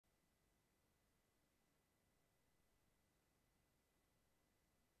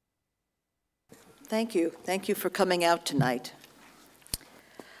Thank you. Thank you for coming out tonight.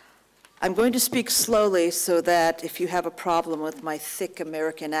 I'm going to speak slowly so that if you have a problem with my thick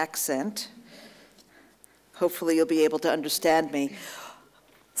American accent, hopefully you'll be able to understand me.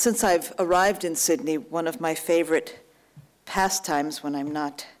 Since I've arrived in Sydney, one of my favorite pastimes when I'm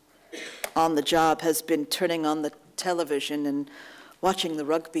not on the job has been turning on the television and watching the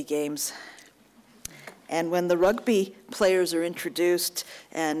rugby games. And when the rugby players are introduced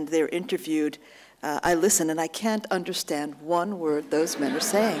and they're interviewed, I listen and I can't understand one word those men are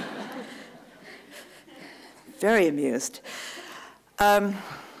saying. Very amused. When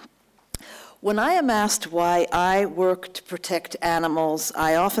I am asked why I work to protect animals,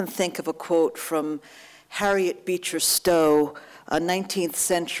 I often think of a quote from Harriet Beecher Stowe, a 19th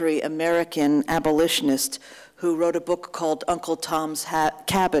century American abolitionist who wrote a book called Uncle Tom's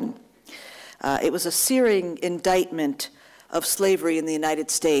Cabin. It was a searing indictment of slavery in the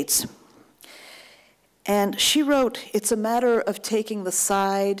United States. And she wrote, "It's a matter of taking the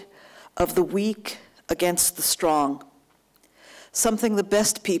side of the weak against the strong, something the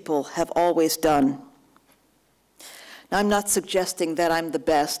best people have always done." Now, I'm not suggesting that I'm the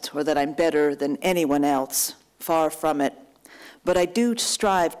best or that I'm better than anyone else, far from it, but I do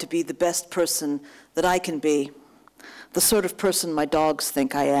strive to be the best person that I can be, the sort of person my dogs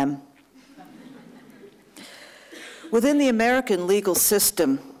think I am. Within the American legal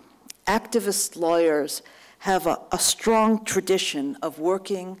system, activist lawyers have a strong tradition of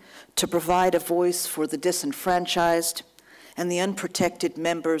working to provide a voice for the disenfranchised and the unprotected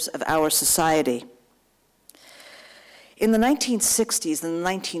members of our society. In the 1960s and the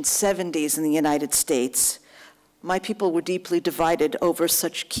 1970s in the United States, my people were deeply divided over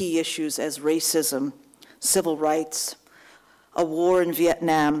such key issues as racism, civil rights, a war in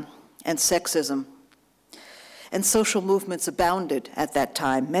Vietnam, and sexism. And social movements abounded at that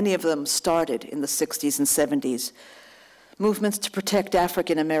time. Many of them started in the 60s and 70s. Movements to protect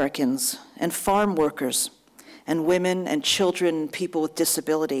African Americans and farm workers and women and children and people with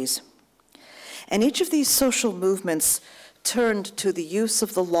disabilities. And each of these social movements turned to the use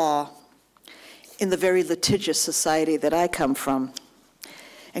of the law in the very litigious society that I come from.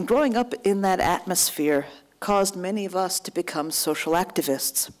 And growing up in that atmosphere caused many of us to become social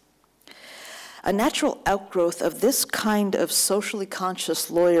activists. A natural outgrowth of this kind of socially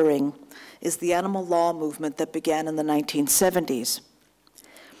conscious lawyering is the animal law movement that began in the 1970s.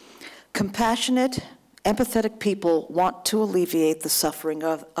 Compassionate, empathetic people want to alleviate the suffering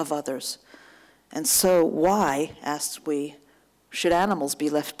of others. And so why, asked we, should animals be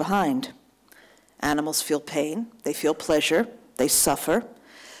left behind? Animals feel pain, they feel pleasure, they suffer,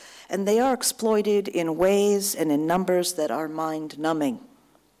 and they are exploited in ways and in numbers that are mind-numbing.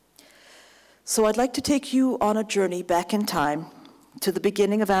 So I'd like to take you on a journey back in time to the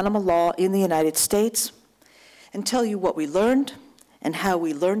beginning of animal law in the United States and tell you what we learned and how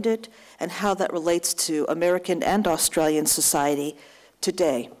we learned it and how that relates to American and Australian society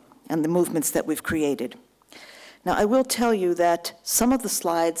today and the movements that we've created. Now, I will tell you that some of the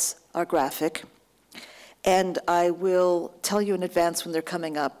slides are graphic, and I will tell you in advance when they're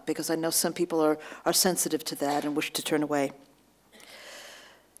coming up because I know some people are sensitive to that and wish to turn away.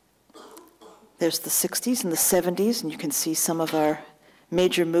 There's the 60s and the 70s, and you can see some of our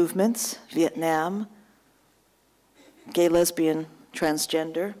major movements: Vietnam, gay, lesbian,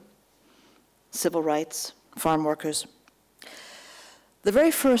 transgender, civil rights, farm workers. The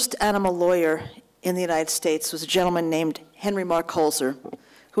very first animal lawyer in the United States was a gentleman named Henry Mark Holzer,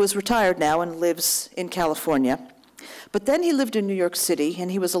 who is retired now and lives in California. But then he lived in New York City,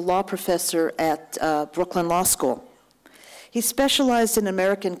 and he was a law professor at Brooklyn Law School. He specialized in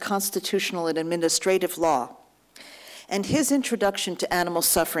American constitutional and administrative law. And his introduction to animal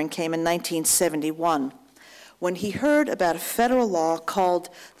suffering came in 1971, when he heard about a federal law called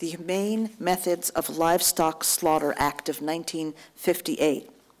the Humane Methods of Livestock Slaughter Act of 1958.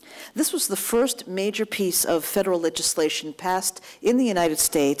 This was the first major piece of federal legislation passed in the United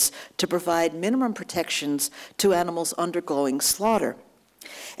States to provide minimum protections to animals undergoing slaughter.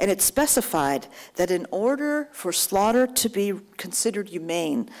 And it specified that in order for slaughter to be considered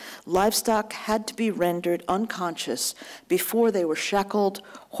humane, livestock had to be rendered unconscious before they were shackled,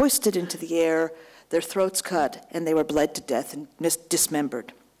 hoisted into the air, their throats cut, and they were bled to death and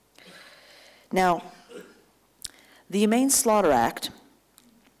dismembered. Now, the Humane Slaughter Act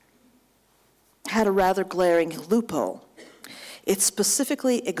had a rather glaring loophole. It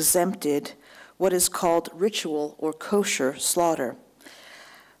specifically exempted what is called ritual or kosher slaughter,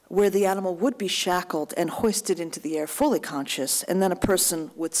 where the animal would be shackled and hoisted into the air fully conscious, and then a person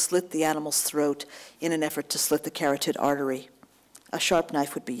would slit the animal's throat in an effort to slit the carotid artery. A sharp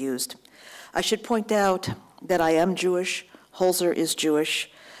knife would be used. I should point out that I am Jewish. Holzer is Jewish.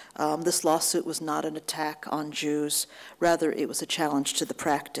 This lawsuit was not an attack on Jews. Rather, it was a challenge to the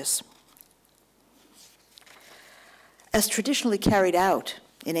practice. As traditionally carried out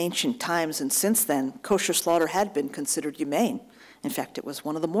in ancient times and since then, kosher slaughter had been considered humane. In fact, it was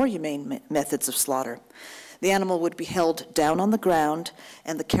one of the more humane methods of slaughter. The animal would be held down on the ground,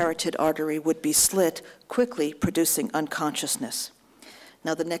 and the carotid artery would be slit, quickly producing unconsciousness.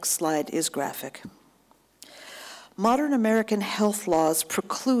 Now, the next slide is graphic. Modern American health laws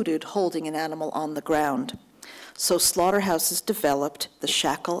precluded holding an animal on the ground, so slaughterhouses developed the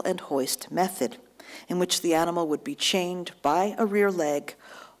shackle and hoist method, in which the animal would be chained by a rear leg,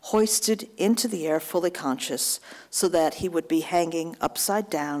 hoisted into the air fully conscious, so that he would be hanging upside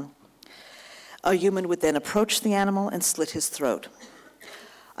down. A human would then approach the animal and slit his throat.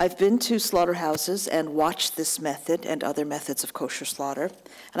 I've been to slaughterhouses and watched this method and other methods of kosher slaughter,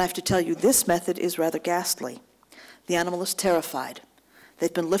 and I have to tell you, this method is rather ghastly. The animal is terrified.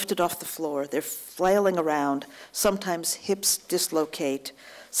 They've been lifted off the floor. They're flailing around. Sometimes hips dislocate.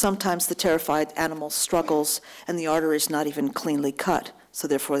 Sometimes the terrified animal struggles, and the artery is not even cleanly cut, so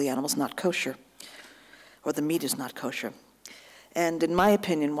therefore the animal's not kosher, or the meat is not kosher. And in my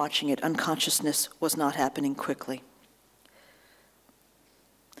opinion, watching it, unconsciousness was not happening quickly.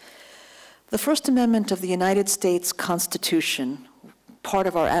 The First Amendment of the United States Constitution, part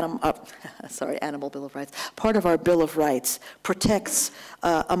of our Animal Bill of Rights, part of our Bill of Rights, protects,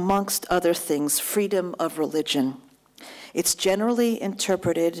 amongst other things, freedom of religion. It's generally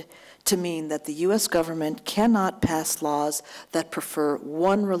interpreted to mean that the U.S. government cannot pass laws that prefer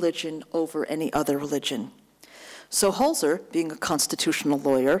one religion over any other religion. So Holzer, being a constitutional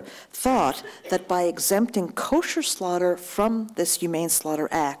lawyer, thought that by exempting kosher slaughter from this Humane Slaughter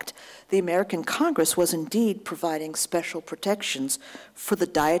Act, the American Congress was indeed providing special protections for the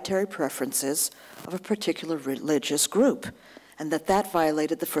dietary preferences of a particular religious group, and that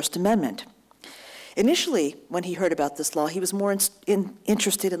violated the First Amendment. Initially, when he heard about this law, he was more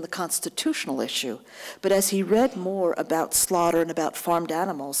interested in the constitutional issue, but as he read more about slaughter and about farmed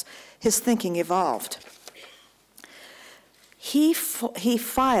animals, his thinking evolved. He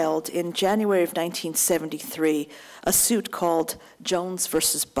filed in January of 1973 a suit called Jones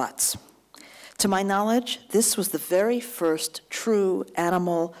versus Butts. To my knowledge, this was the very first true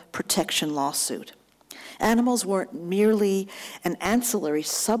animal protection lawsuit. Animals weren't merely an ancillary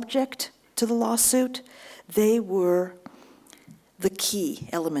subject to the lawsuit, they were the key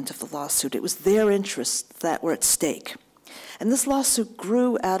element of the lawsuit. It was their interests that were at stake. And this lawsuit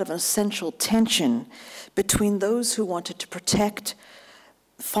grew out of an essential tension between those who wanted to protect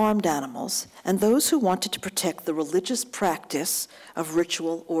farmed animals and those who wanted to protect the religious practice of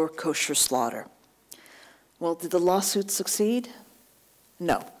ritual or kosher slaughter. Well, did the lawsuit succeed?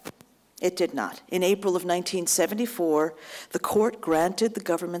 No, it did not. In April of 1974, the court granted the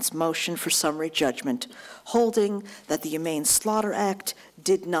government's motion for summary judgment, holding that the Humane Slaughter Act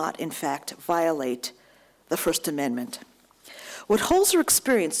did not, in fact, violate the First Amendment. What Holzer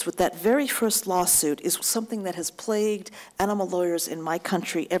experienced with that very first lawsuit is something that has plagued animal lawyers in my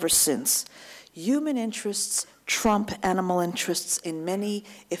country ever since. Human interests trump animal interests in many,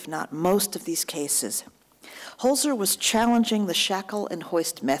 if not most, of these cases. Holzer was challenging the shackle and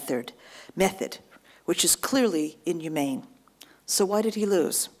hoist method, which is clearly inhumane. So why did he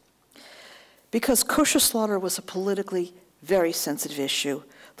lose? Because kosher slaughter was a politically very sensitive issue.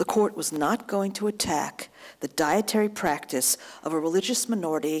 The court was not going to attack the dietary practice of a religious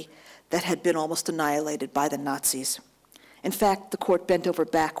minority that had been almost annihilated by the Nazis. In fact, the court bent over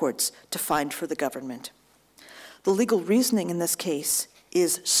backwards to find for the government. The legal reasoning in this case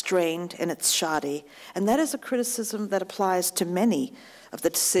is strained and it's shoddy, and that is a criticism that applies to many of the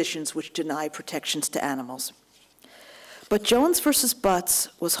decisions which deny protections to animals. But Jones versus Butts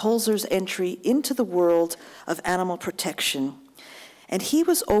was Holzer's entry into the world of animal protection, and he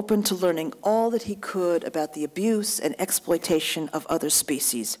was open to learning all that he could about the abuse and exploitation of other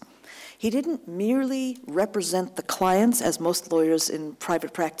species. He didn't merely represent the clients, as most lawyers in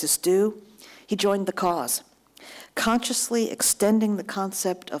private practice do. He joined the cause, consciously extending the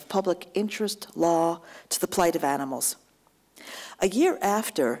concept of public interest law to the plight of animals. A year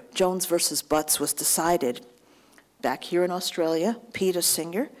after Jones versus Butts was decided, back here in Australia, Peter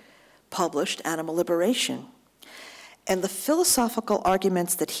Singer published Animal Liberation. And the philosophical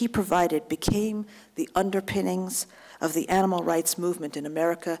arguments that he provided became the underpinnings of the animal rights movement in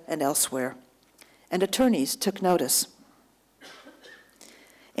America and elsewhere. And attorneys took notice.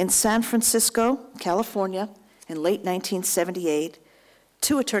 In San Francisco, California, in late 1978,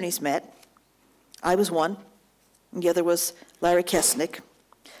 two attorneys met. I was one, and the other was Larry Kesnick.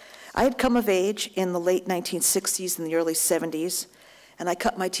 I had come of age in the late 1960s and the early 70s, and I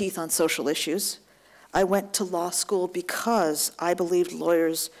cut my teeth on social issues. I went to law school because I believed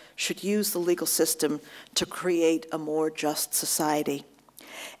lawyers should use the legal system to create a more just society.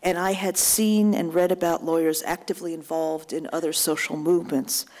 And I had seen and read about lawyers actively involved in other social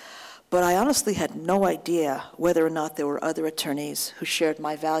movements, but I honestly had no idea whether or not there were other attorneys who shared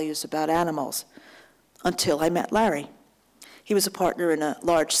my values about animals until I met Larry. He was a partner in a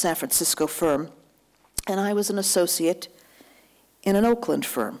large San Francisco firm, and I was an associate in an Oakland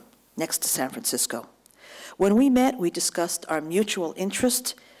firm next to San Francisco. When we met, we discussed our mutual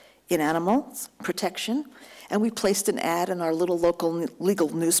interest in animals protection, and we placed an ad in our little local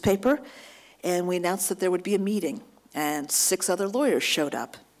legal newspaper, and we announced that there would be a meeting, and 6 other lawyers showed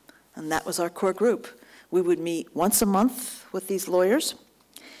up, and that was our core group. We would meet once a month with these lawyers,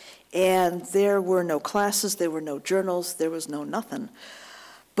 and there were no classes, there were no journals, there was no nothing.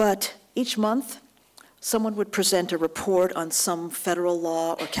 But each month, someone would present a report on some federal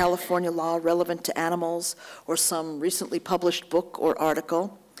law or California law relevant to animals, or some recently published book or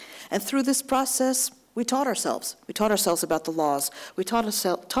article. And through this process, we taught ourselves. We taught ourselves about the laws. We taught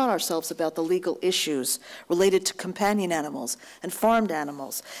ourselves about the legal issues related to companion animals and farmed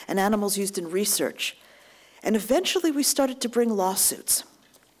animals and animals used in research. And eventually we started to bring lawsuits.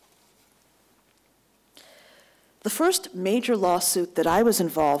 The first major lawsuit that I was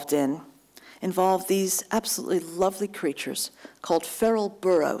involved in involved these absolutely lovely creatures called feral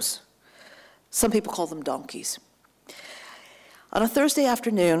burros. Some people call them donkeys. On a Thursday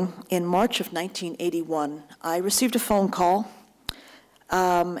afternoon in March of 1981, I received a phone call,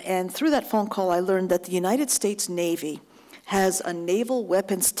 and through that phone call I learned that the United States Navy has a naval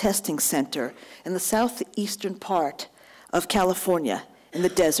weapons testing center in the southeastern part of California in the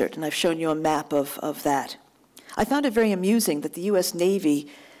desert, and I've shown you a map of that. I found it very amusing that the U.S. Navy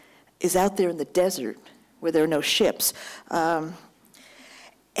is out there in the desert where there are no ships. In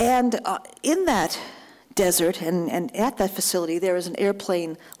that desert and at that facility, there is an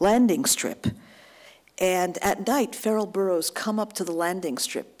airplane landing strip. And at night, feral burros come up to the landing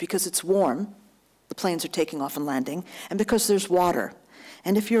strip because it's warm. The planes are taking off and landing, and because there's water.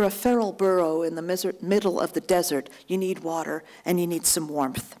 And if you're a feral burro in the middle of the desert, you need water and you need some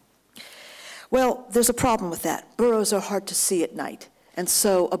warmth. Well, there's a problem with that. Burros are hard to see at night. And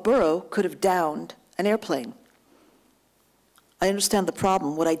so a burro could have downed an airplane. I understand the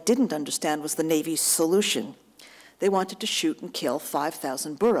problem. What I didn't understand was the Navy's solution. They wanted to shoot and kill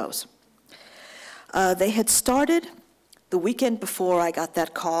 5,000 burros. They had started the weekend before I got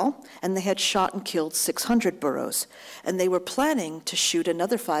that call, and they had shot and killed 600 burros. And they were planning to shoot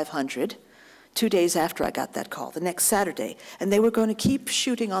another 500 2 days after I got that call, the next Saturday. And they were going to keep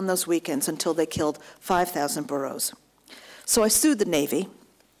shooting on those weekends until they killed 5,000 burros. So I sued the Navy,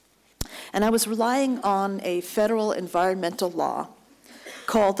 and I was relying on a federal environmental law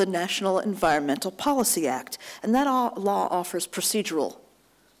called the National Environmental Policy Act, and that law offers procedural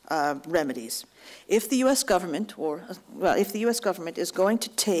remedies. If the U.S. government, if the U.S. government is going to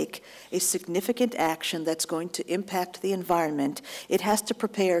take a significant action that's going to impact the environment, it has to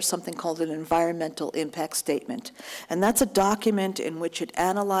prepare something called an environmental impact statement. And that's a document in which it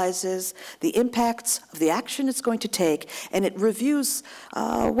analyzes the impacts of the action it's going to take, and it reviews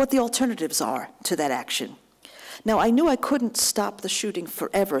what the alternatives are to that action. Now, I knew I couldn't stop the shooting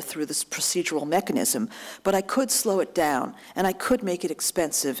forever through this procedural mechanism, but I could slow it down, and I could make it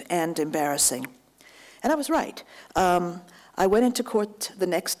expensive and embarrassing. And I was right. I went into court the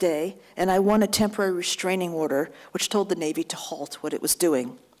next day, and I won a temporary restraining order, which told the Navy to halt what it was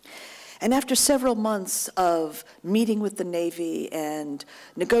doing. And after several months of meeting with the Navy and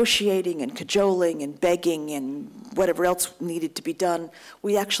negotiating and cajoling and begging and whatever else needed to be done,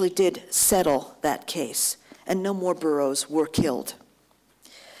 we actually did settle that case, and no more burros were killed.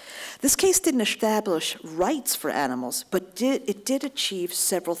 This case didn't establish rights for animals, but it did achieve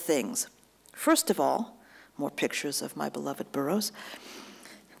several things. First of all, more pictures of my beloved burros.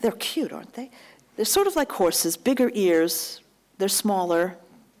 They're cute, aren't they? They're sort of like horses, bigger ears, they're smaller,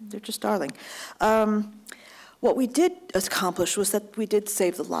 they're just darling. What we did accomplish was that we did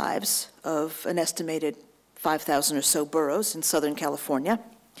save the lives of an estimated 5,000 or so burros in Southern California.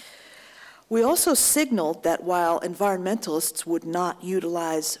 We also signaled that while environmentalists would not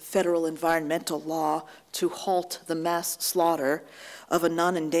utilize federal environmental law to halt the mass slaughter of a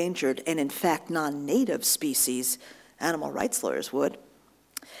non-endangered and in fact non-native species, animal rights lawyers would.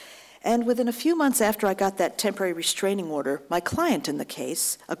 And within a few months after I got that temporary restraining order, my client in the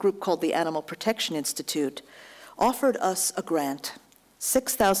case, a group called the Animal Protection Institute, offered us a grant,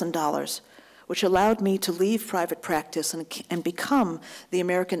 $6,000, which allowed me to leave private practice and become the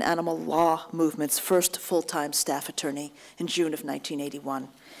American Animal Law Movement's first full-time staff attorney in June of 1981.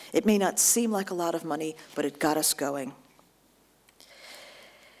 It may not seem like a lot of money, but it got us going.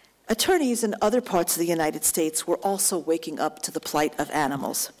 Attorneys in other parts of the United States were also waking up to the plight of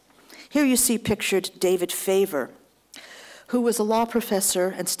animals. Here you see pictured David Favor, who was a law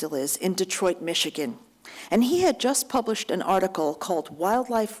professor, and still is, in Detroit, Michigan. And he had just published an article called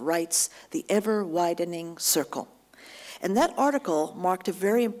Wildlife Rights, the Ever-Widening Circle. And that article marked a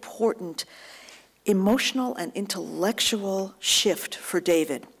very important emotional and intellectual shift for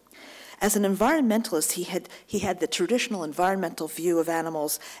David. As an environmentalist, he had the traditional environmental view of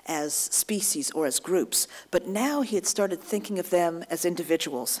animals as species or as groups, but now he had started thinking of them as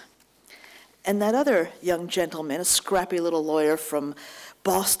individuals. And that other young gentleman, a scrappy little lawyer from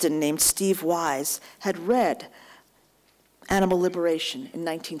Boston named Steve Wise, had read Animal Liberation in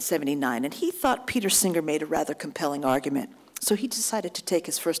 1979, and he thought Peter Singer made a rather compelling argument. So he decided to take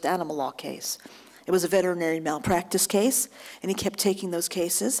his first animal law case. It was a veterinary malpractice case, and he kept taking those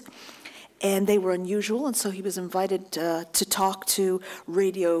cases. And they were unusual, and so he was invited to talk to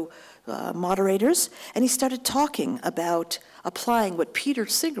radio moderators, and he started talking about applying what Peter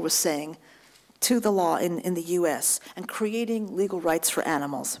Singer was saying to the law in the US and creating legal rights for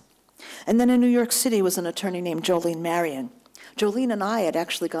animals. And then in New York City was an attorney named Jolene Marion. Jolene and I had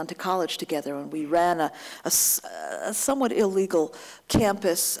actually gone to college together, and we ran a somewhat illegal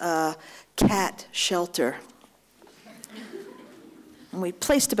campus cat shelter. And we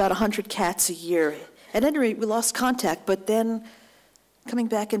placed about 100 cats a year. At any rate, we lost contact, but then coming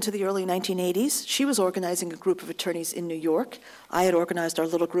back into the early 1980s, she was organizing a group of attorneys in New York. I had organized our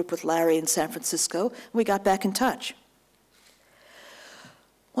little group with Larry in San Francisco, and we got back in touch.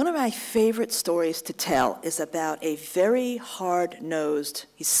 One of my favorite stories to tell is about a very hard-nosed,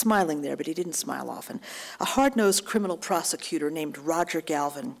 he's smiling there, but he didn't smile often, a hard-nosed criminal prosecutor named Roger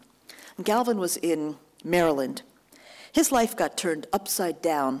Galvin. And Galvin was in Maryland. His life got turned upside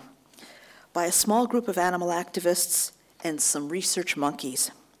down by a small group of animal activists and some research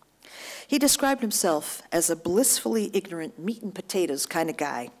monkeys. He described himself as a blissfully ignorant meat and potatoes kind of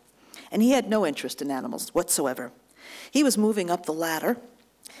guy, and he had no interest in animals whatsoever. He was moving up the ladder,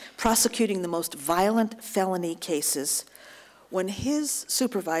 prosecuting the most violent felony cases, when his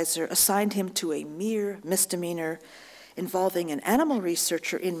supervisor assigned him to a mere misdemeanor involving an animal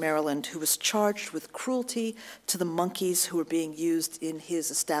researcher in Maryland who was charged with cruelty to the monkeys who were being used in his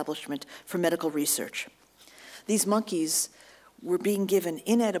establishment for medical research. These monkeys were being given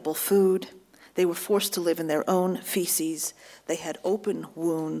inedible food. They were forced to live in their own feces. They had open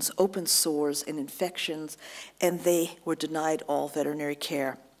wounds, open sores, and infections, and they were denied all veterinary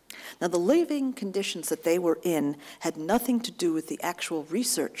care. Now, the living conditions that they were in had nothing to do with the actual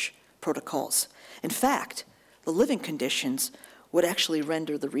research protocols. In fact, the living conditions would actually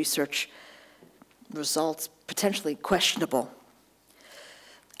render the research results potentially questionable.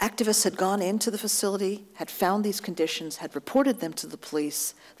 Activists had gone into the facility, had found these conditions, had reported them to the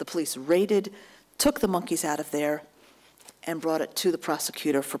police. The police raided, took the monkeys out of there, and brought it to the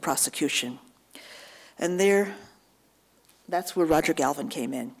prosecutor for prosecution. And that's where Roger Galvin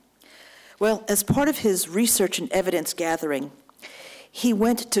came in. Well, as part of his research and evidence gathering, he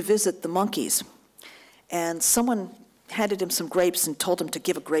went to visit the monkeys. And someone handed him some grapes and told him to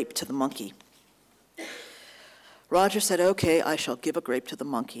give a grape to the monkey. Roger said, "Okay, I shall give a grape to the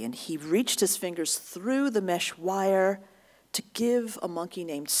monkey." And he reached his fingers through the mesh wire to give a monkey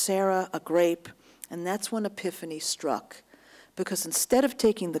named Sarah a grape, and that's when epiphany struck. Because instead of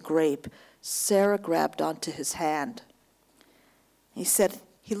taking the grape, Sarah grabbed onto his hand.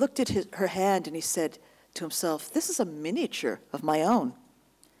 He looked at her hand and he said to himself, "This is a miniature of my own."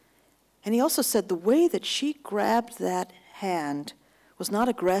 And he also said the way that she grabbed that hand was not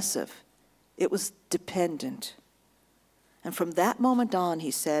aggressive, it was dependent. And from that moment on,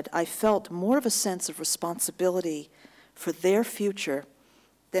 he said, I felt more of a sense of responsibility for their future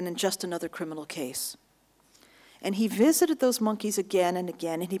than in just another criminal case. And he visited those monkeys again and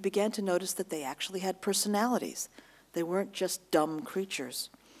again, and he began to notice that they actually had personalities. They weren't just dumb creatures.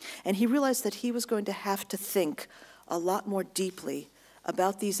 And he realized that he was going to have to think a lot more deeply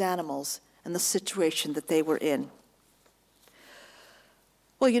about these animals and the situation that they were in.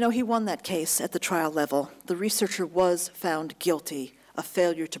 Well, you know, he won that case at the trial level. The researcher was found guilty of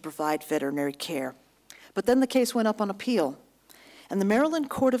failure to provide veterinary care. But then the case went up on appeal. And the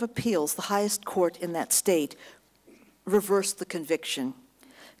Maryland Court of Appeals, the highest court in that state, reversed the conviction,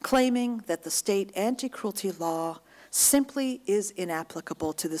 claiming that the state anti-cruelty law simply is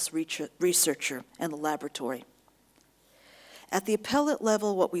inapplicable to this researcher and the laboratory. At the appellate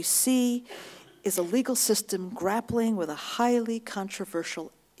level, what we see is a legal system grappling with a highly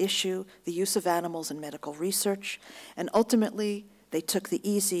controversial issue, the use of animals in medical research, and ultimately they took the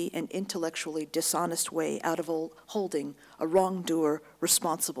easy and intellectually dishonest way out of holding a wrongdoer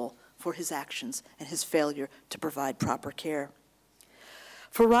responsible for his actions and his failure to provide proper care.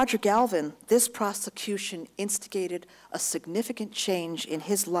 For Roger Galvin, this prosecution instigated a significant change in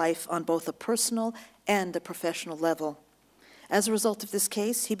his life on both a personal and a professional level. As a result of this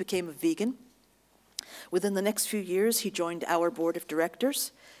case, he became a vegan. Within the next few years, he joined our board of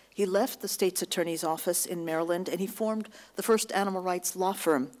directors. He left the state's attorney's office in Maryland, and he formed the first animal rights law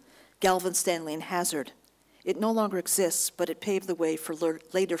firm, Galvin, Stanley, and Hazard. It no longer exists, but it paved the way for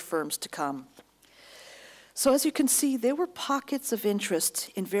later firms to come. So as you can see, there were pockets of interest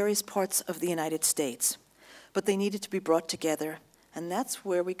in various parts of the United States, but they needed to be brought together, and that's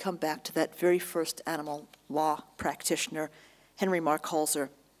where we come back to that very first animal law practitioner, Henry Mark Halser.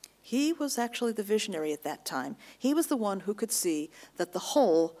 He was actually the visionary at that time. He was the one who could see that the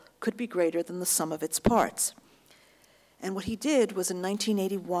whole could be greater than the sum of its parts. And what he did was in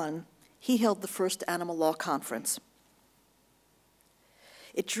 1981, he held the first animal law conference.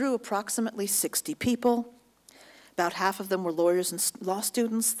 It drew approximately 60 people. About half of them were lawyers and law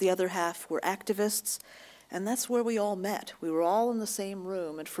students, the other half were activists, and that's where we all met. We were all in the same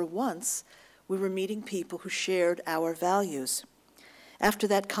room, and for once, we were meeting people who shared our values. After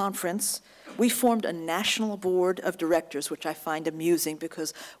that conference, we formed a national board of directors, which I find amusing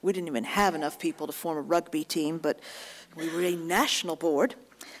because we didn't even have enough people to form a rugby team, but we were a national board.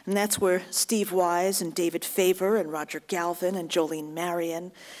 And that's where Steve Wise and David Favor and Roger Galvin and Jolene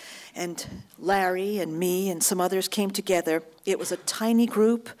Marion and Larry and me and some others came together. It was a tiny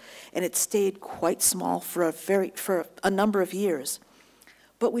group, and it stayed quite small for a number of years.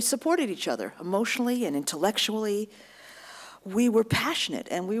 But we supported each other emotionally and intellectually. We were passionate,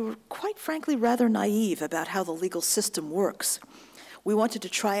 and we were, quite frankly, rather naive about how the legal system works. We wanted to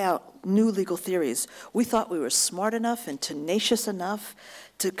try out new legal theories. We thought we were smart enough and tenacious enough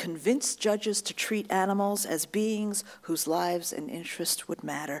to convince judges to treat animals as beings whose lives and interests would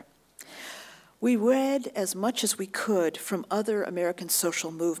matter. We read as much as we could from other American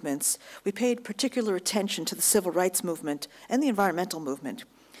social movements. We paid particular attention to the civil rights movement and the environmental movement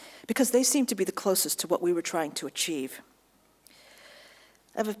because they seemed to be the closest to what we were trying to achieve.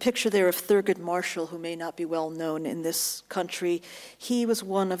 I have a picture there of Thurgood Marshall, who may not be well known in this country. He was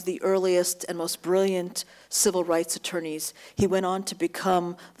one of the earliest and most brilliant civil rights attorneys. He went on to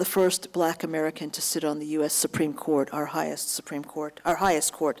become the first Black American to sit on the U.S. Supreme Court, our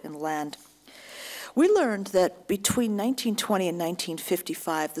highest court in the land. We learned that between 1920 and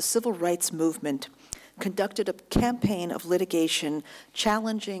 1955, the civil rights movement conducted a campaign of litigation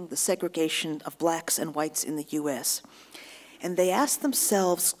challenging the segregation of blacks and whites in the U.S. And they asked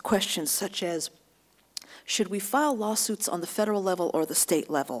themselves questions such as, should we file lawsuits on the federal level or the state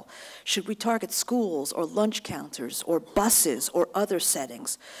level? Should we target schools or lunch counters or buses or other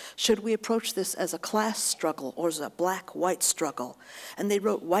settings? Should we approach this as a class struggle or as a black-white struggle? And they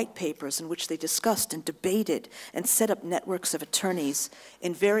wrote white papers in which they discussed and debated and set up networks of attorneys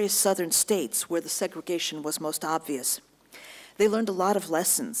in various southern states where the segregation was most obvious. They learned a lot of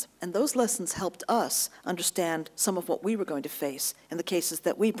lessons, and those lessons helped us understand some of what we were going to face in the cases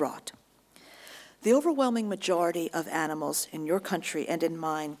that we brought. The overwhelming majority of animals in your country and in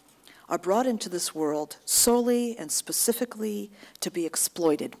mine are brought into this world solely and specifically to be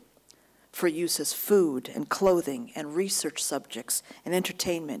exploited for use as food and clothing and research subjects and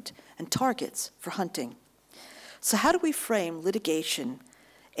entertainment and targets for hunting. So how do we frame litigation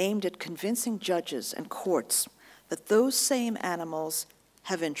aimed at convincing judges and courts that those same animals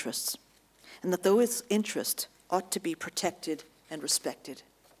have interests, and that those interests ought to be protected and respected?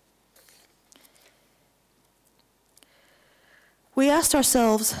 We asked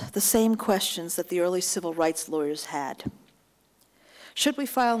ourselves the same questions that the early civil rights lawyers had. Should we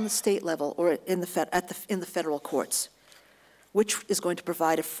file on the state level or in the federal courts? Which is going to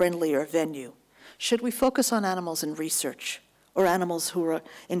provide a friendlier venue? Should we focus on animals in research or animals who are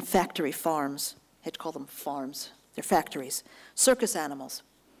in factory farms? I hate to call them farms. They're factories, circus animals,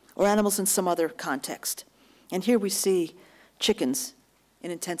 or animals in some other context. And here we see chickens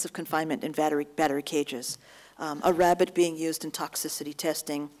in intensive confinement in battery cages, a rabbit being used in toxicity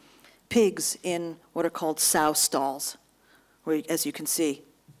testing, pigs in what are called sow stalls, where, as you can see,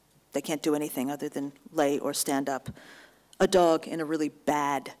 they can't do anything other than lay or stand up, a dog in a really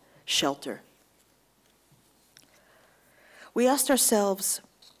bad shelter. We asked ourselves,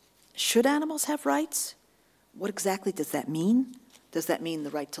 should animals have rights? What exactly does that mean? Does that mean the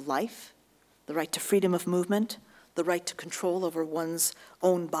right to life, the right to freedom of movement, the right to control over one's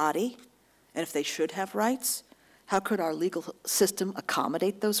own body, And if they should have rights, how could our legal system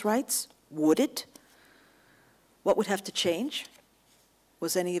accommodate those rights? Would it? What would have to change?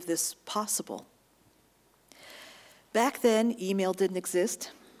 Was any of this possible? Back then, email didn't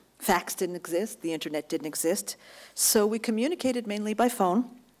exist, fax didn't exist, the internet didn't exist, so we communicated mainly by phone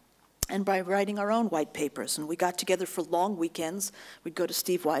and by writing our own white papers. And we got together for long weekends. We'd go to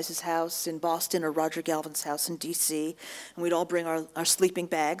Steve Wise's house in Boston or Roger Galvin's house in DC, and we'd all bring our sleeping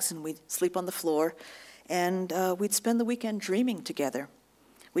bags, and we'd sleep on the floor, and we'd spend the weekend dreaming together.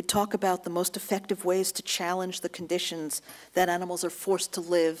 We'd talk about the most effective ways to challenge the conditions that animals are forced to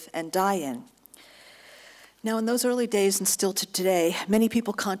live and die in. Now, in those early days and still to today, many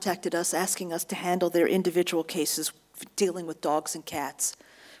people contacted us asking us to handle their individual cases dealing with dogs and cats.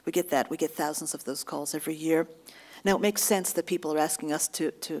 We get that. We get thousands of those calls every year. Now, it makes sense that people are asking us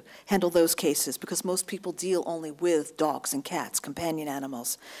to handle those cases because most people deal only with dogs and cats, companion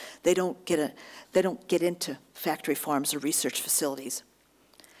animals. They don't get into factory farms or research facilities.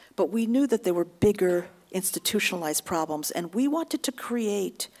 But we knew that there were bigger institutionalized problems, and we wanted to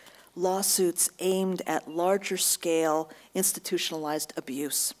create lawsuits aimed at larger scale institutionalized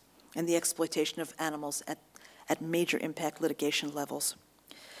abuse and the exploitation of animals at major impact litigation levels.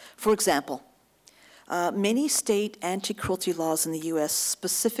 For example, many state anti-cruelty laws in the US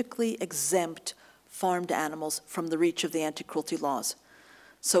specifically exempt farmed animals from the reach of the anti-cruelty laws.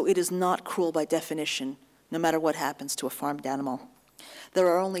 So it is not cruel by definition, no matter what happens to a farmed animal. There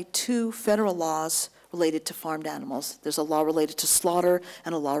are only 2 federal laws related to farmed animals. There's a law related to slaughter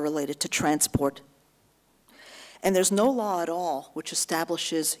and a law related to transport. And there's no law at all which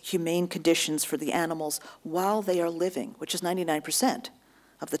establishes humane conditions for the animals while they are living, which is 99%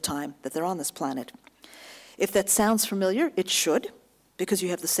 of the time that they're on this planet. If that sounds familiar, it should, because you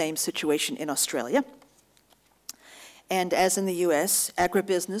have the same situation in Australia. And as in the US,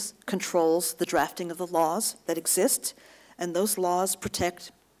 agribusiness controls the drafting of the laws that exist, and those laws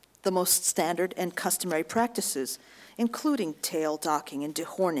protect the most standard and customary practices, including tail docking and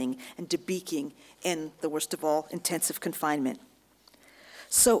dehorning and debeaking and, the worst of all, intensive confinement.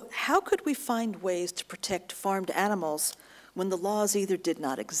 So how could we find ways to protect farmed animals when the laws either did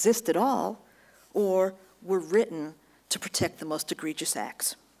not exist at all or were written to protect the most egregious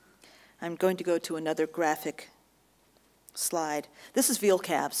acts? I'm going to go to another graphic slide. This is veal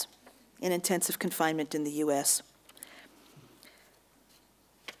calves in intensive confinement in the US.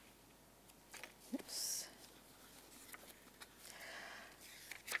 Oops.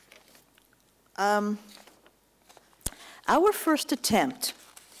 Our first attempt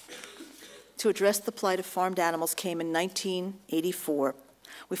to address the plight of farmed animals came in 1984.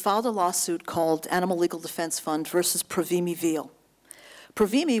 We filed a lawsuit called Animal Legal Defense Fund versus Provimi veal.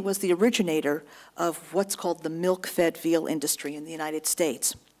 Provimi was the originator of what's called the milk-fed veal industry in the United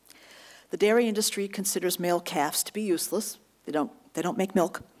States. The dairy industry considers male calves to be useless. They don't make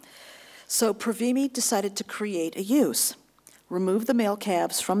milk. So Provimi decided to create a use. Remove the male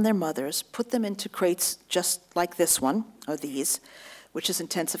calves from their mothers, put them into crates just like this one, or these, which is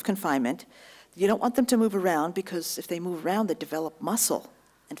intensive confinement. You don't want them to move around because if they move around, they develop muscle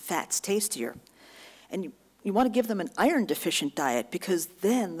and fat's tastier. And you want to give them an iron-deficient diet because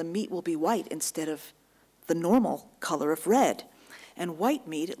then the meat will be white instead of the normal color of red. And white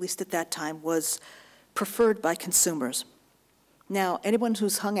meat, at least at that time, was preferred by consumers. Now, anyone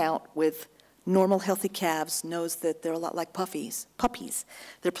who's hung out with normal, healthy calves knows that they're a lot like puppies.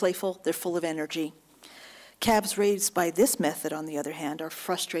 They're playful, they're full of energy. Calves raised by this method, on the other hand, are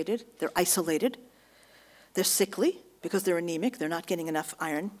frustrated, they're isolated, they're sickly because they're anemic, they're not getting enough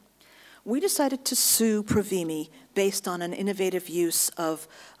iron. We decided to sue Provimi based on an innovative use of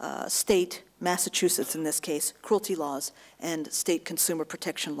state, Massachusetts in this case, cruelty laws and state consumer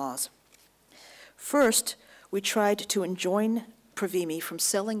protection laws. First, we tried to enjoin Provimi from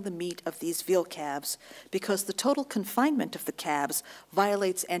selling the meat of these veal calves because the total confinement of the calves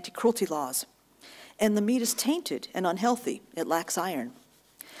violates anti-cruelty laws, and the meat is tainted and unhealthy. It lacks iron.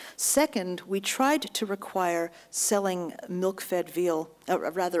 Second, we tried to require selling milk-fed veal, or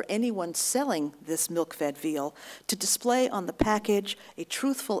rather anyone selling this milk-fed veal, to display on the package a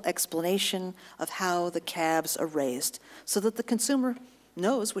truthful explanation of how the calves are raised so that the consumer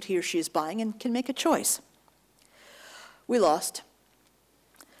knows what he or she is buying and can make a choice. We lost.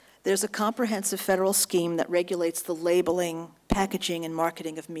 There's a comprehensive federal scheme that regulates the labeling, packaging, and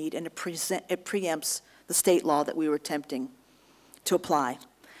marketing of meat, and it preempts the state law that we were attempting to apply.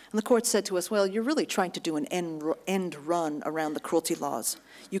 And the court said to us, well, you're really trying to do an end run around the cruelty laws.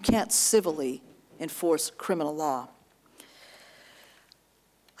 You can't civilly enforce criminal law.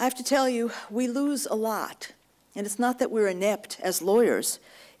 I have to tell you, we lose a lot. And it's not that we're inept as lawyers.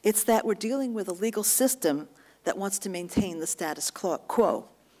 It's that we're dealing with a legal system that wants to maintain the status quo.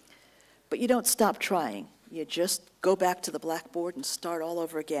 But you don't stop trying. You just go back to the blackboard and start all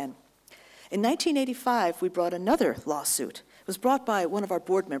over again. In 1985, we brought another lawsuit. It was brought by one of our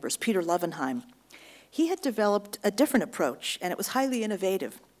board members, Peter Lovenheim. He had developed a different approach, and it was highly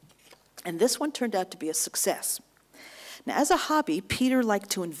innovative. And this one turned out to be a success. Now, as a hobby, Peter liked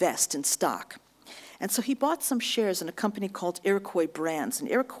to invest in stock. And so he bought some shares in a company called Iroquois Brands. And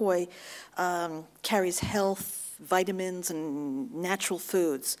Iroquois carries health, vitamins, and natural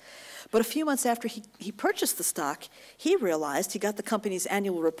foods. But a few months after he purchased the stock, he got the company's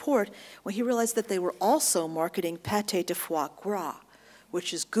annual report, when he realized that they were also marketing pâté de foie gras,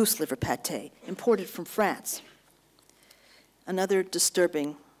 which is goose liver pâté, imported from France. Another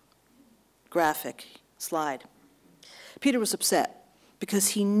disturbing graphic slide. Peter was upset because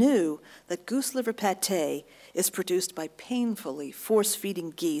he knew that goose liver pâté is produced by painfully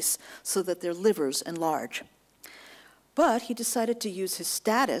force-feeding geese so that their livers enlarge. But he decided to use his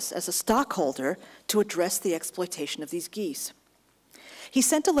status as a stockholder to address the exploitation of these geese. He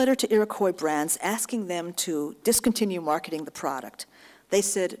sent a letter to Iroquois Brands asking them to discontinue marketing the product. They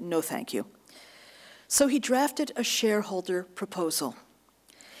said, no, thank you. So he drafted a shareholder proposal.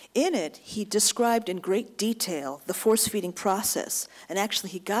 In it, he described in great detail the force-feeding process, and actually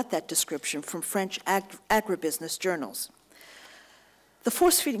he got that description from French agribusiness journals. The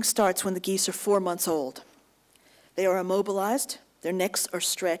force-feeding starts when the geese are 4 months old. They are immobilized, their necks are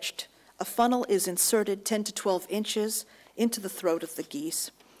stretched, a funnel is inserted 10 to 12 inches into the throat of the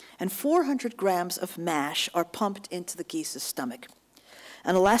geese, and 400 grams of mash are pumped into the geese's stomach.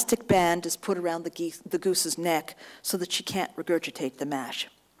 An elastic band is put around the goose's neck so that she can't regurgitate the mash.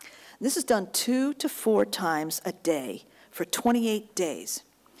 This is done 2 to 4 times a day for 28 days.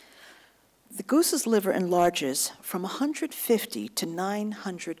 The goose's liver enlarges from 150 to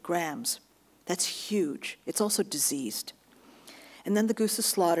 900 grams. That's huge. It's also diseased. And then the goose is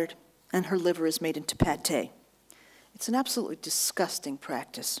slaughtered, and her liver is made into pâté. It's an absolutely disgusting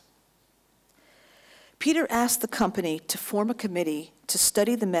practice. Peter asked the company to form a committee to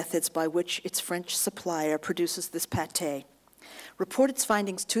study the methods by which its French supplier produces this pâté, report its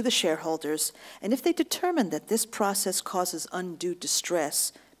findings to the shareholders, and if they determine that this process causes undue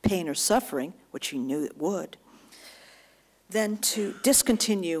distress, pain, or suffering, which he knew it would, then to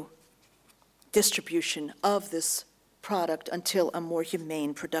discontinue distribution of this product until a more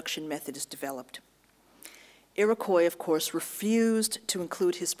humane production method is developed. Iroquois, of course, refused to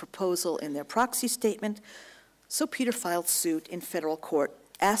include his proposal in their proxy statement, so Peter filed suit in federal court,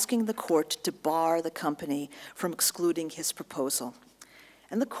 asking the court to bar the company from excluding his proposal.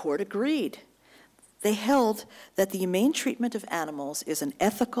 And the court agreed. They held that the humane treatment of animals is an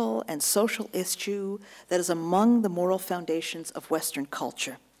ethical and social issue that is among the moral foundations of Western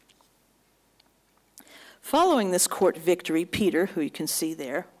culture. Following this court victory, Peter, who you can see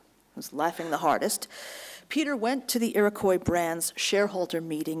there, was laughing the hardest, Peter went to the Iroquois Brands shareholder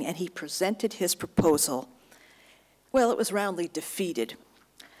meeting and he presented his proposal. Well, it was roundly defeated.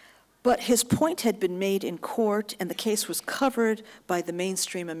 But his point had been made in court, and the case was covered by the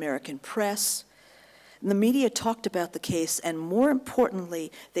mainstream American press. And the media talked about the case, and more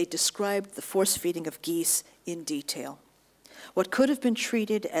importantly, they described the force-feeding of geese in detail. What could have been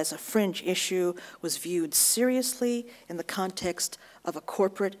treated as a fringe issue was viewed seriously in the context of a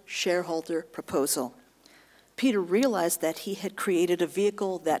corporate shareholder proposal. Peter realized that he had created a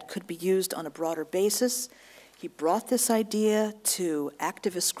vehicle that could be used on a broader basis. He brought this idea to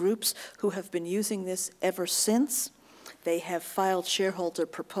activist groups who have been using this ever since. They have filed shareholder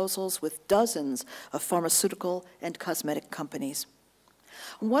proposals with dozens of pharmaceutical and cosmetic companies.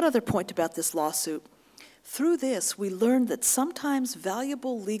 One other point about this lawsuit. Through this, we learned that sometimes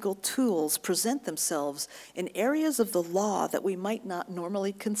valuable legal tools present themselves in areas of the law that we might not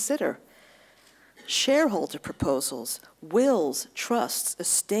normally consider. Shareholder proposals, wills, trusts,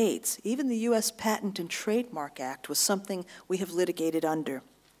 estates, even the U.S. Patent and Trademark Act was something we have litigated under.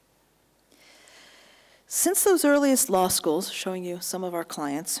 Since those earliest law schools, showing you some of our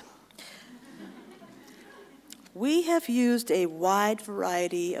clients, we have used a wide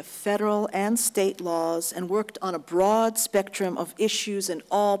variety of federal and state laws and worked on a broad spectrum of issues in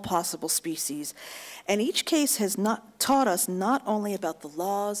all possible species. And each case has taught us not only about the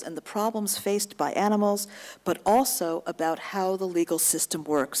laws and the problems faced by animals, but also about how the legal system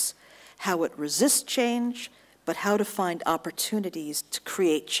works, how it resists change, but how to find opportunities to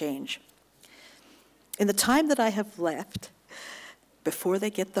create change. In the time that I have left, before they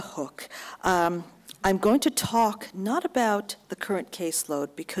get the hook, I'm going to talk not about the current caseload,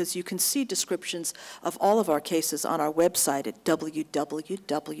 because you can see descriptions of all of our cases on our website at www.aldf.org.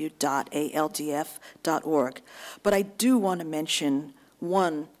 But I do want to mention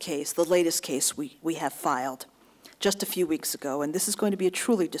one case, the latest case we have filed just a few weeks ago, and this is going to be a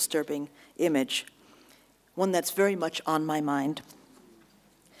truly disturbing image, one that's very much on my mind.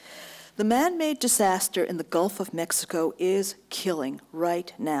 The man-made disaster in the Gulf of Mexico is killing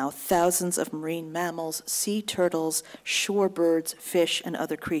right now thousands of marine mammals, sea turtles, shorebirds, fish, and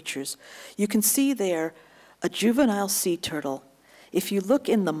other creatures. You can see there a juvenile sea turtle. If you look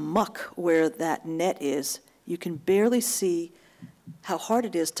in the muck where that net is, you can barely see how hard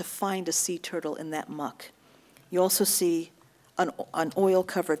it is to find a sea turtle in that muck. You also see an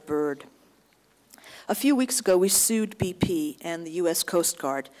oil-covered bird. A few weeks ago, we sued BP and the U.S. Coast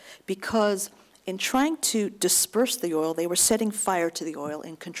Guard because in trying to disperse the oil, they were setting fire to the oil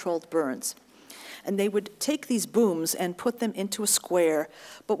in controlled burns. And they would take these booms and put them into a square,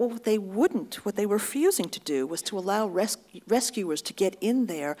 but what they were refusing to do was to allow rescuers to get in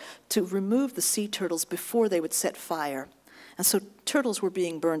there to remove the sea turtles before they would set fire. And so turtles were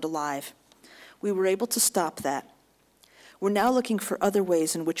being burned alive. We were able to stop that. We're now looking for other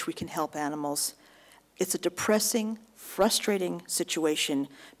ways in which we can help animals. It's a depressing, frustrating situation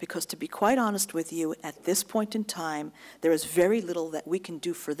because, to be quite honest with you, at this point in time, there is very little that we can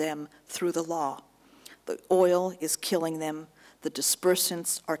do for them through the law. The oil is killing them. The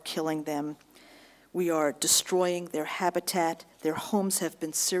dispersants are killing them. We are destroying their habitat. Their homes have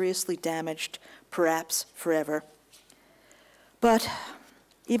been seriously damaged, perhaps forever. But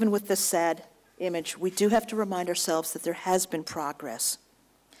even with this sad image, we do have to remind ourselves that there has been progress.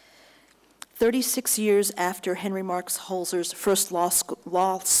 36 years after Henry Marks Holzer's first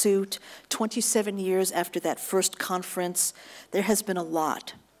lawsuit, 27 years after that first conference, there has been a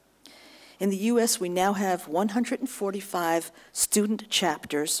lot. In the U.S., we now have 145 student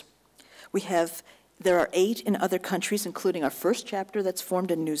chapters. There are 8 in other countries, including our first chapter that's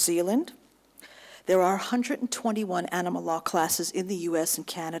formed in New Zealand. There are 121 animal law classes in the U.S. and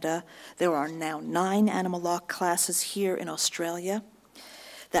Canada. There are now 9 animal law classes here in Australia.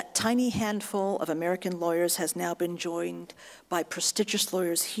 That tiny handful of American lawyers has now been joined by prestigious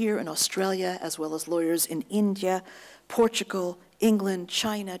lawyers here in Australia, as well as lawyers in India, Portugal, England,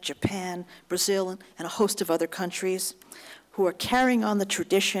 China, Japan, Brazil, and a host of other countries, who are carrying on the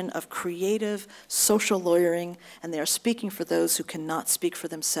tradition of creative social lawyering, and they are speaking for those who cannot speak for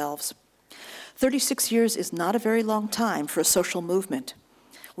themselves. 36 years is not a very long time for a social movement.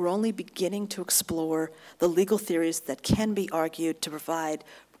 We're only beginning to explore the legal theories that can be argued to provide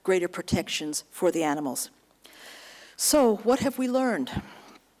greater protections for the animals. So, what have we learned?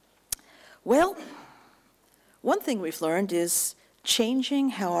 Well, one thing we've learned is changing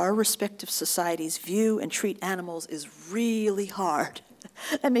how our respective societies view and treat animals is really hard.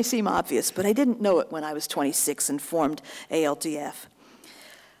 That may seem obvious, but I didn't know it when I was 26 and formed ALDF.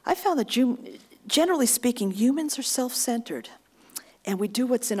 I found that, generally speaking, humans are self-centered. And we do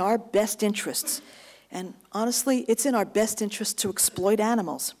what's in our best interests. And honestly, it's in our best interest to exploit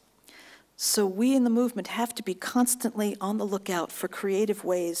animals. So we in the movement have to be constantly on the lookout for creative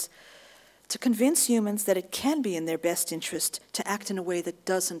ways to convince humans that it can be in their best interest to act in a way that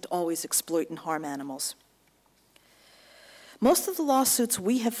doesn't always exploit and harm animals. Most of the lawsuits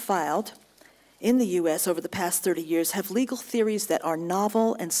we have filed in the U.S. over the past 30 years have legal theories that are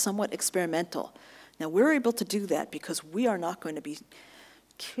novel and somewhat experimental. Now, we're able to do that because we are not going to be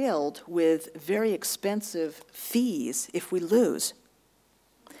killed with very expensive fees if we lose.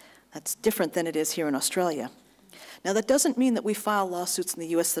 That's different than it is here in Australia. Now, that doesn't mean that we file lawsuits in the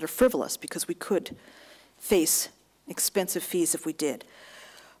U.S. that are frivolous, because we could face expensive fees if we did.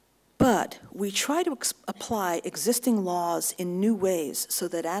 But we try to apply existing laws in new ways so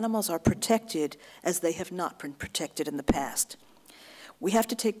that animals are protected as they have not been protected in the past. We have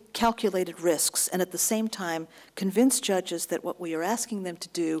to take calculated risks and at the same time convince judges that what we are asking them to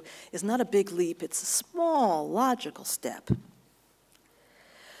do is not a big leap, it's a small, logical step.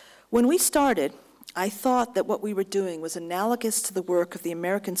 When we started, I thought that what we were doing was analogous to the work of the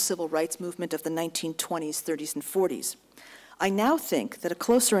American civil rights movement of the 1920s, 30s, and 40s. I now think that a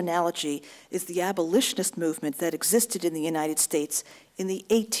closer analogy is the abolitionist movement that existed in the United States in the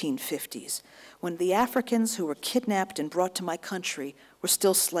 1850s, when the Africans who were kidnapped and brought to my country were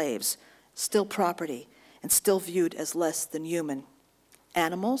still slaves, still property, and still viewed as less than human.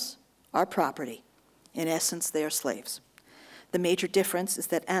 Animals are property. In essence, they are slaves. The major difference is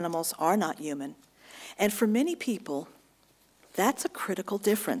that animals are not human. And for many people, that's a critical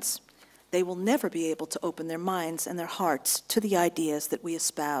difference. They will never be able to open their minds and their hearts to the ideas that we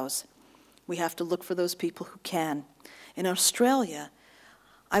espouse. We have to look for those people who can. In Australia,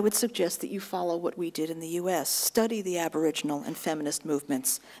 I would suggest that you follow what we did in the US. Study the Aboriginal and feminist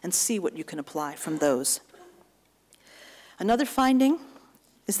movements and see what you can apply from those. Another finding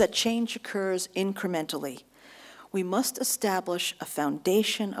is that change occurs incrementally. We must establish a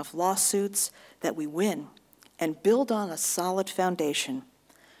foundation of lawsuits that we win and build on a solid foundation.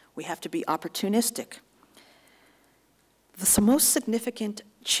 We have to be opportunistic. The most significant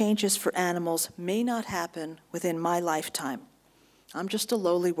changes for animals may not happen within my lifetime. I'm just a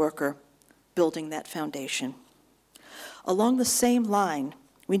lowly worker building that foundation. Along the same line,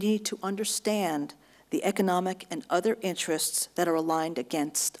 we need to understand the economic and other interests that are aligned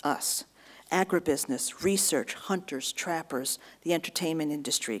against us. Agribusiness, research, hunters, trappers, the entertainment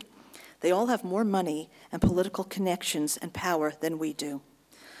industry. They all have more money and political connections and power than we do.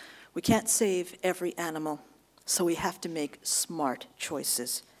 We can't save every animal, so we have to make smart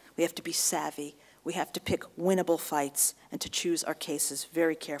choices. We have to be savvy. We have to pick winnable fights and to choose our cases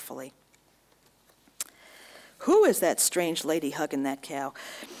very carefully. Who is that strange lady hugging that cow?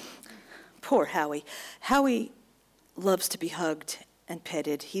 Poor Howie. Howie loves to be hugged and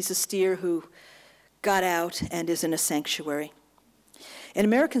petted. He's a steer who got out and is in a sanctuary. In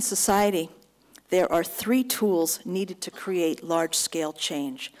American society, there are 3 tools needed to create large-scale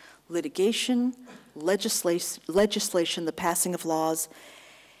change: litigation, legislation, the passing of laws,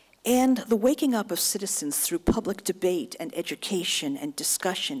 and the waking up of citizens through public debate and education and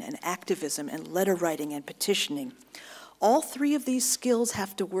discussion and activism and letter writing and petitioning. All 3 of these skills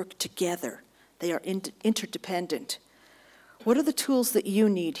have to work together. They are interdependent. What are the tools that you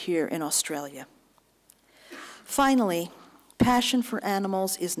need here in Australia? Finally, passion for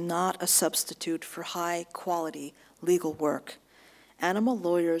animals is not a substitute for high-quality legal work. Animal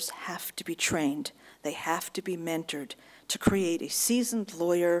lawyers have to be trained. They have to be mentored to create a seasoned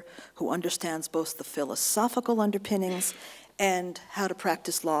lawyer who understands both the philosophical underpinnings and how to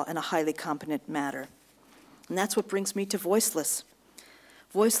practice law in a highly competent manner. And that's what brings me to Voiceless.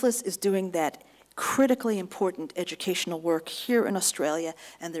 Voiceless is doing that critically important educational work here in Australia,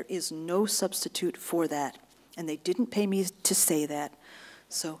 and there is no substitute for that. And they didn't pay me to say that.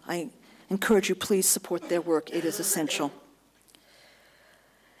 So I encourage you, please support their work. It is essential.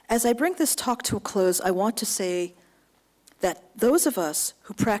 As I bring this talk to a close, I want to say that those of us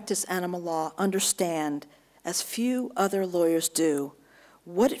who practice animal law understand, as few other lawyers do,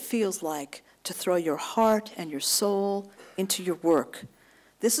 what it feels like to throw your heart and your soul into your work.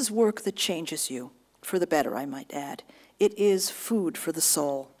 This is work that changes you, for the better, I might add. It is food for the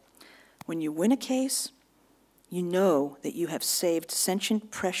soul. When you win a case, you know that you have saved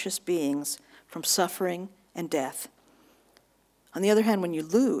sentient, precious beings from suffering and death. On the other hand, when you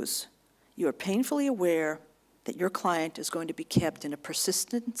lose, you are painfully aware that your client is going to be kept in a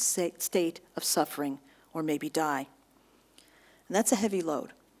persistent state of suffering or maybe die. And that's a heavy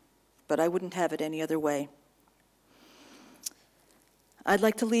load, but I wouldn't have it any other way. I'd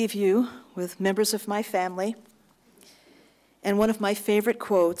like to leave you with members of my family and one of my favorite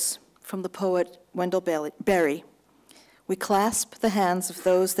quotes from the poet Wendell Berry. We clasp the hands of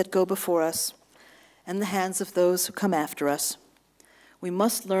those that go before us and the hands of those who come after us. We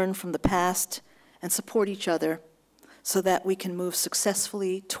must learn from the past and support each other so that we can move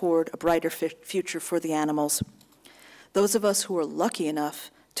successfully toward a brighter future for the animals. Those of us who are lucky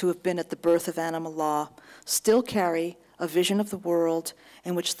enough to have been at the birth of animal law still carry a vision of the world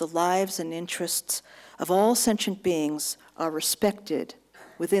in which the lives and interests of all sentient beings are respected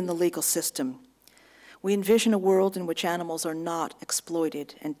within the legal system. We envision a world in which animals are not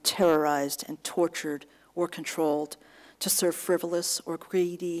exploited and terrorized and tortured or controlled to serve frivolous or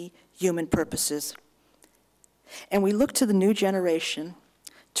greedy human purposes. And we look to the new generation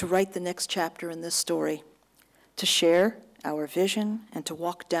to write the next chapter in this story, to share our vision and to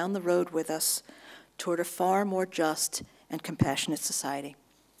walk down the road with us toward a far more just and compassionate society.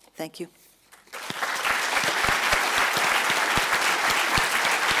 Thank you.